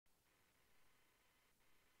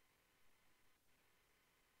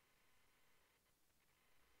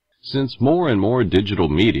Since more and more digital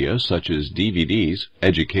media such as DVDs,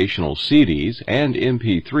 educational CDs, and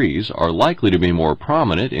MP3s are likely to be more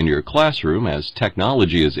prominent in your classroom as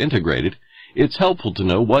technology is integrated, it's helpful to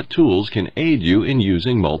know what tools can aid you in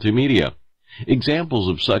using multimedia. Examples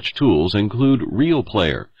of such tools include Real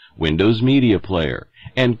Player, Windows Media Player,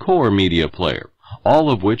 and Core Media Player,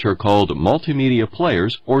 all of which are called multimedia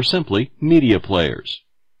players or simply media players.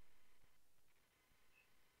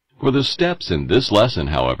 For the steps in this lesson,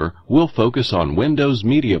 however, we'll focus on Windows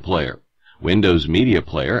Media Player. Windows Media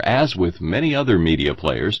Player, as with many other media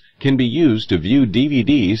players, can be used to view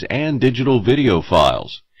DVDs and digital video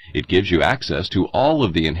files. It gives you access to all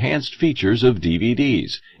of the enhanced features of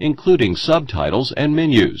DVDs, including subtitles and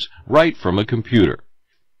menus, right from a computer.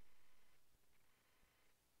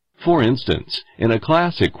 For instance, in a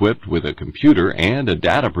class equipped with a computer and a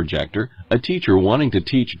data projector, a teacher wanting to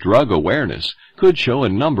teach drug awareness could show a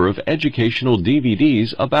number of educational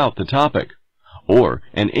DVDs about the topic. Or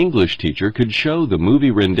an English teacher could show the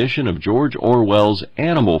movie rendition of George Orwell's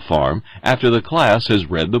Animal Farm after the class has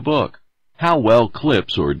read the book. How well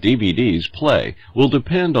clips or DVDs play will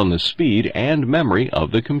depend on the speed and memory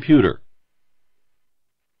of the computer.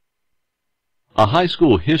 A high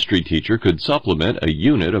school history teacher could supplement a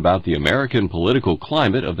unit about the American political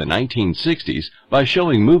climate of the 1960s by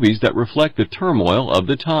showing movies that reflect the turmoil of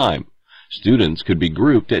the time. Students could be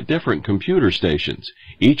grouped at different computer stations,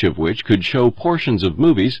 each of which could show portions of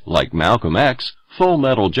movies like Malcolm X, Full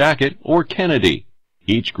Metal Jacket, or Kennedy.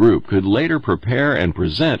 Each group could later prepare and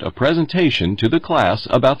present a presentation to the class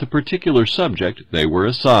about the particular subject they were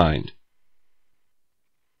assigned.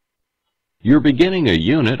 You're beginning a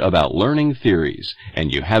unit about learning theories,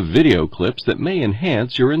 and you have video clips that may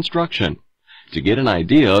enhance your instruction. To get an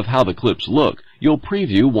idea of how the clips look, you'll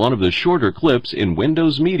preview one of the shorter clips in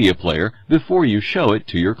Windows Media Player before you show it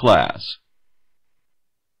to your class.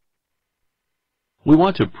 We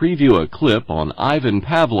want to preview a clip on Ivan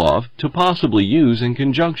Pavlov to possibly use in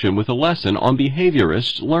conjunction with a lesson on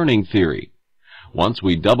behaviorist learning theory. Once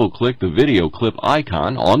we double-click the video clip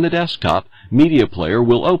icon on the desktop, Media Player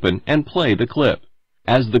will open and play the clip.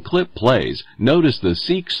 As the clip plays, notice the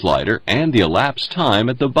Seek slider and the elapsed time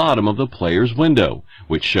at the bottom of the player's window,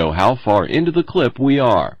 which show how far into the clip we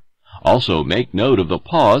are. Also make note of the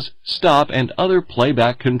pause, stop, and other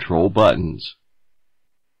playback control buttons.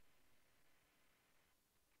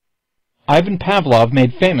 Ivan Pavlov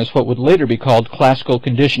made famous what would later be called classical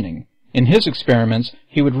conditioning. In his experiments,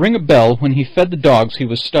 he would ring a bell when he fed the dogs he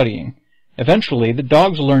was studying. Eventually, the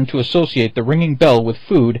dogs learned to associate the ringing bell with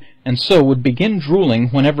food, and so would begin drooling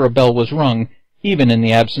whenever a bell was rung, even in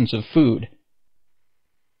the absence of food.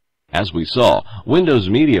 As we saw, Windows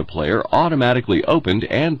Media Player automatically opened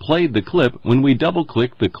and played the clip when we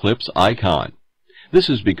double-clicked the clip's icon. This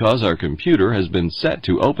is because our computer has been set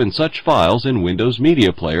to open such files in Windows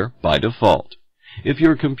Media Player by default. If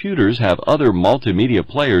your computers have other multimedia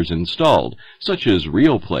players installed, such as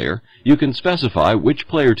Real Player, you can specify which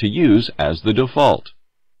player to use as the default.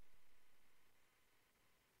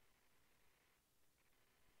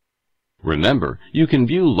 Remember, you can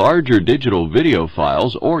view larger digital video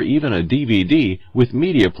files or even a DVD with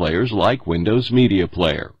media players like Windows Media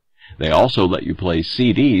Player. They also let you play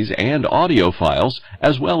CDs and audio files,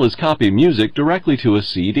 as well as copy music directly to a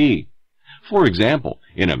CD. For example,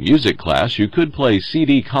 in a music class, you could play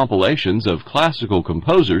CD compilations of classical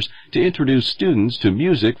composers to introduce students to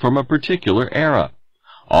music from a particular era.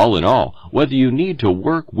 All in all, whether you need to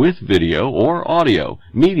work with video or audio,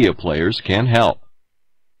 media players can help.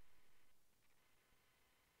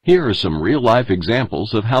 Here are some real-life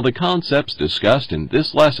examples of how the concepts discussed in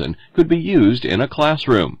this lesson could be used in a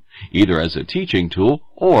classroom, either as a teaching tool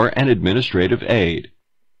or an administrative aid.